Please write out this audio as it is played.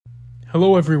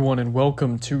Hello everyone and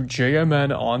welcome to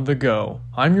JMN On The Go.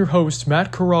 I'm your host,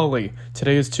 Matt Corrali.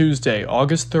 Today is Tuesday,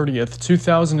 August 30th,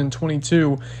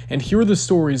 2022, and here are the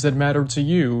stories that matter to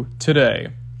you today.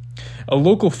 A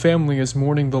local family is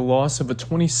mourning the loss of a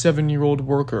 27-year-old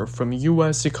worker from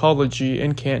US Ecology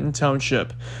in Canton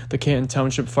Township. The Canton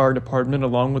Township Fire Department,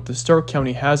 along with the Stark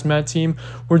County Hazmat Team,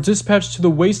 were dispatched to the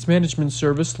Waste Management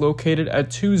Service located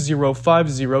at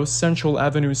 2050 Central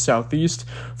Avenue Southeast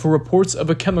for reports of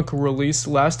a chemical release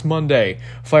last Monday.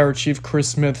 Fire Chief Chris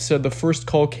Smith said the first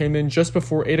call came in just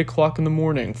before 8 o'clock in the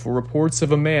morning for reports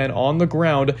of a man on the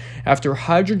ground after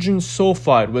hydrogen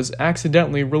sulfide was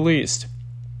accidentally released.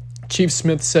 Chief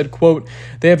Smith said, quote,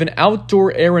 "They have an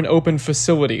outdoor air and open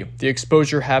facility. The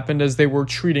exposure happened as they were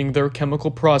treating their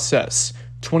chemical process."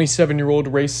 27-year-old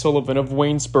Ray Sullivan of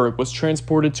Waynesburg was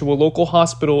transported to a local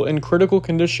hospital in critical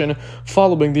condition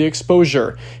following the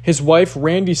exposure. His wife,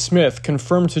 Randy Smith,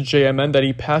 confirmed to JMN that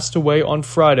he passed away on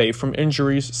Friday from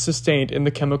injuries sustained in the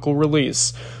chemical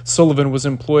release. Sullivan was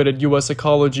employed at US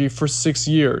Ecology for 6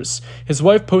 years. His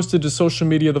wife posted to social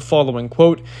media the following,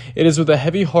 quote, "It is with a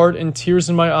heavy heart and tears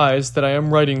in my eyes that I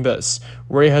am writing this.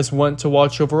 Ray has went to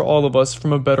watch over all of us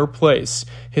from a better place.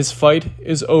 His fight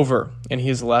is over, and he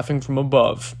is laughing from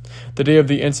above." The day of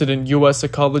the incident, US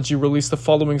Ecology released the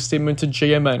following statement to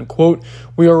JMN, quote,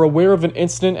 "We are aware of an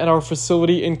incident at our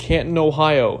facility in Canton,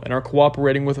 Ohio, and are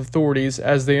cooperating with authorities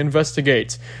as they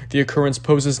investigate. The occurrence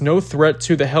poses no threat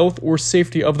to the health or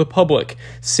safety of the public.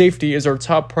 Safety is our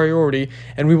top priority,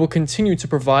 and we will continue to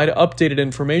provide updated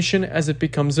information as it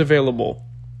becomes available."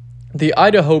 The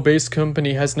Idaho-based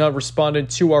company has not responded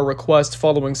to our request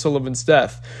following Sullivan's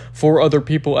death. 4 other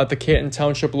people at the Canton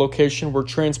Township location were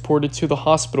transported to the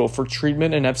hospital for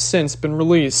treatment and have since been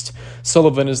released.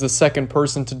 Sullivan is the second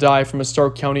person to die from a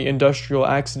Stark County industrial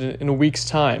accident in a week's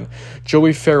time.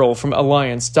 Joey Farrell from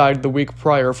Alliance died the week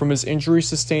prior from his injuries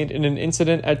sustained in an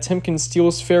incident at Timken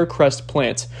Steel's Faircrest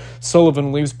plant.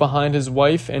 Sullivan leaves behind his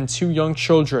wife and 2 young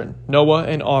children, Noah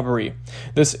and Aubrey.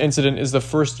 This incident is the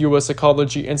first US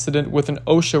Ecology incident with an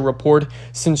OSHA report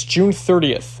since June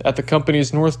 30th at the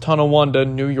company's North Tonawanda,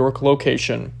 New York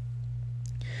location.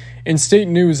 In state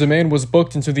news, a man was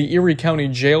booked into the Erie County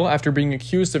Jail after being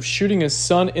accused of shooting his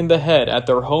son in the head at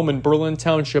their home in Berlin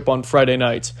Township on Friday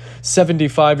night.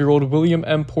 75-year-old William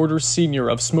M. Porter Sr.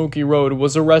 of Smoky Road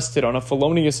was arrested on a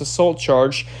felonious assault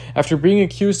charge after being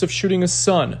accused of shooting his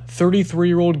son,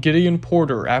 33-year-old Gideon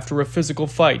Porter, after a physical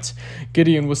fight.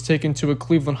 Gideon was taken to a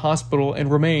Cleveland hospital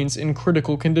and remains in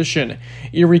critical condition.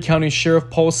 Erie County Sheriff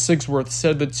Paul Sigsworth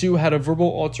said the two had a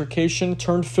verbal altercation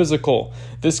turned physical.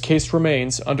 This case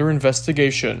remains under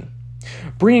investigation.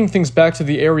 Bringing things back to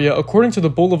the area, according to the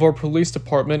Bolivar Police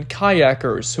Department,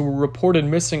 kayakers who were reported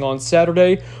missing on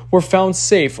Saturday were found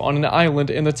safe on an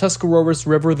island in the Tuscarawas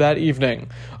River that evening.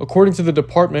 According to the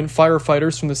department,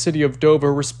 firefighters from the city of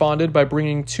Dover responded by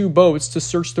bringing 2 boats to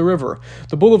search the river.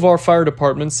 The Bolivar Fire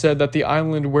Department said that the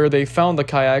island where they found the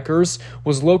kayakers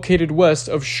was located west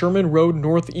of Sherman Road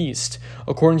Northeast.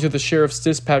 According to the Sheriff's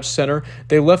Dispatch Center,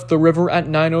 they left the river at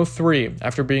 9:03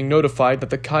 after being notified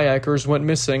that the kayakers went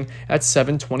missing at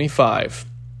 7:25.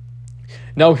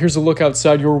 Now here's a look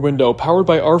outside your window, powered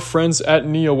by our friends at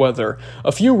NeoWeather.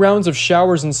 A few rounds of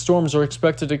showers and storms are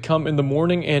expected to come in the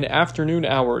morning and afternoon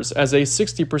hours, as a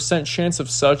 60% chance of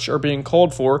such are being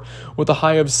called for, with a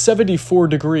high of 74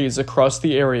 degrees across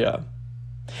the area.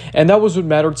 And that was what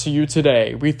mattered to you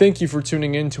today. We thank you for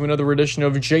tuning in to another edition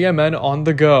of JMN On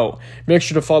The Go. Make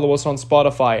sure to follow us on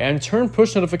Spotify and turn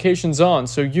push notifications on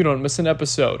so you don't miss an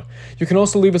episode. You can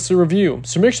also leave us a review,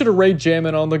 so make sure to rate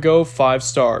JMN On The Go 5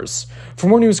 stars. For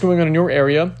more news going on in your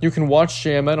area, you can watch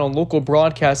JMN on local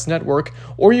broadcast network,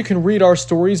 or you can read our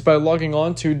stories by logging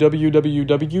on to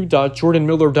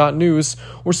www.jordanmiller.news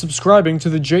or subscribing to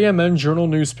the JMN Journal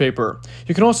newspaper.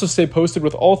 You can also stay posted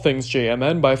with all things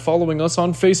JMN by following us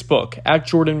on Facebook at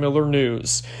Jordan Miller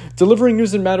News. Delivering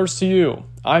news that matters to you.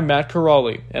 I'm Matt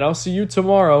Corrali, and I'll see you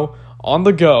tomorrow on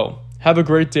The Go. Have a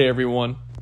great day, everyone.